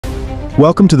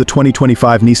Welcome to the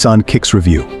 2025 Nissan Kicks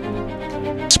review.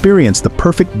 Experience the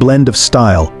perfect blend of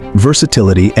style,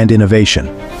 versatility, and innovation.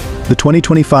 The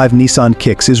 2025 Nissan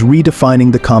Kicks is redefining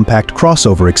the compact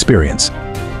crossover experience.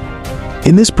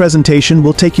 In this presentation,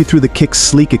 we'll take you through the Kicks'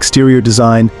 sleek exterior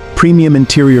design, premium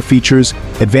interior features,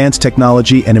 advanced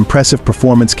technology, and impressive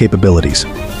performance capabilities.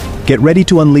 Get ready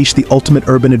to unleash the ultimate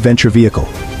urban adventure vehicle.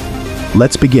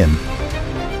 Let's begin.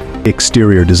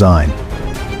 Exterior design.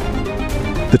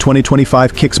 The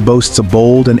 2025 Kicks boasts a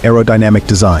bold and aerodynamic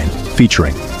design,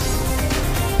 featuring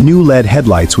new LED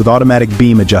headlights with automatic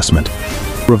beam adjustment,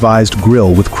 revised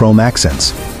grille with chrome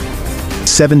accents,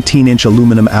 17-inch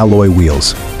aluminum alloy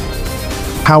wheels,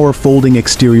 power folding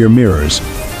exterior mirrors,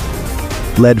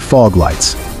 LED fog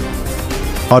lights,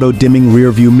 auto-dimming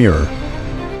rear-view mirror.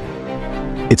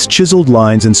 Its chiseled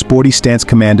lines and sporty stance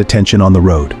command attention on the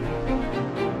road.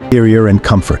 Interior and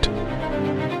comfort.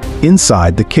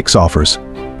 Inside, the Kicks offers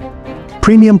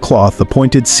premium cloth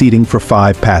appointed seating for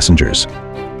 5 passengers,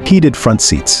 heated front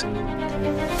seats,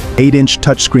 8-inch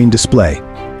touchscreen display,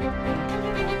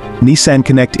 Nissan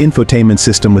Connect infotainment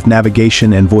system with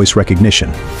navigation and voice recognition,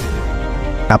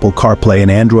 Apple CarPlay and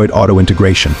Android Auto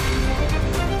integration,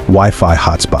 Wi-Fi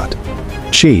hotspot,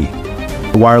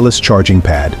 wireless charging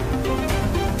pad,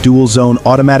 dual-zone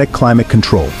automatic climate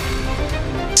control,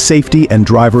 safety and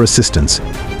driver assistance.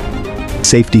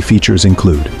 Safety features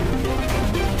include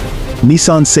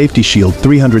Nissan Safety Shield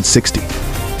 360,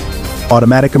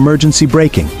 automatic emergency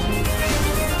braking,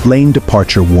 lane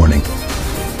departure warning,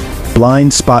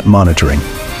 blind spot monitoring,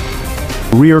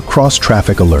 rear cross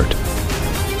traffic alert,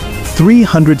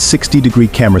 360-degree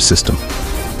camera system,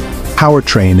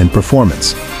 powertrain and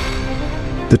performance.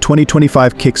 The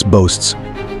 2025 Kicks boasts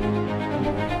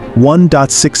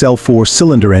 1.6L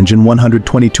 4-cylinder engine,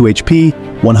 122 HP,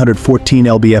 114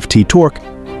 lb-ft torque,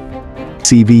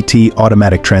 CVT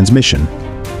automatic transmission,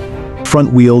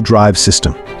 front-wheel drive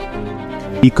system,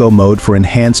 eco mode for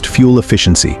enhanced fuel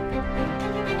efficiency,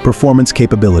 performance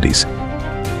capabilities.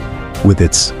 With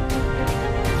its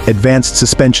advanced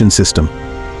suspension system,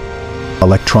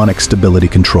 electronic stability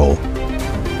control,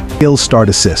 hill start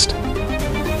assist.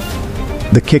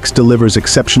 The Kicks delivers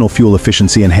exceptional fuel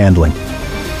efficiency and handling.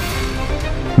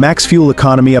 Max fuel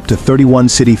economy up to 31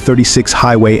 city, 36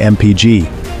 highway mpg.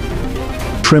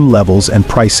 Trim levels and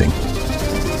pricing.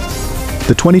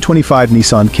 The 2025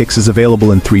 Nissan Kicks is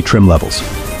available in 3 trim levels.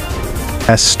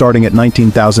 S starting at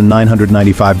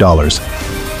 $19,995.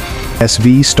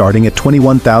 SV starting at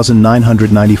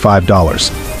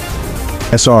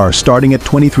 $21,995. SR starting at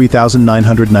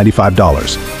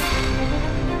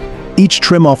 $23,995. Each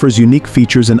trim offers unique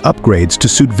features and upgrades to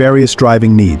suit various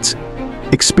driving needs.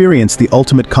 Experience the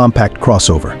ultimate compact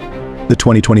crossover. The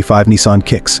 2025 Nissan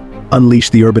Kicks. Unleash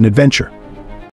the urban adventure.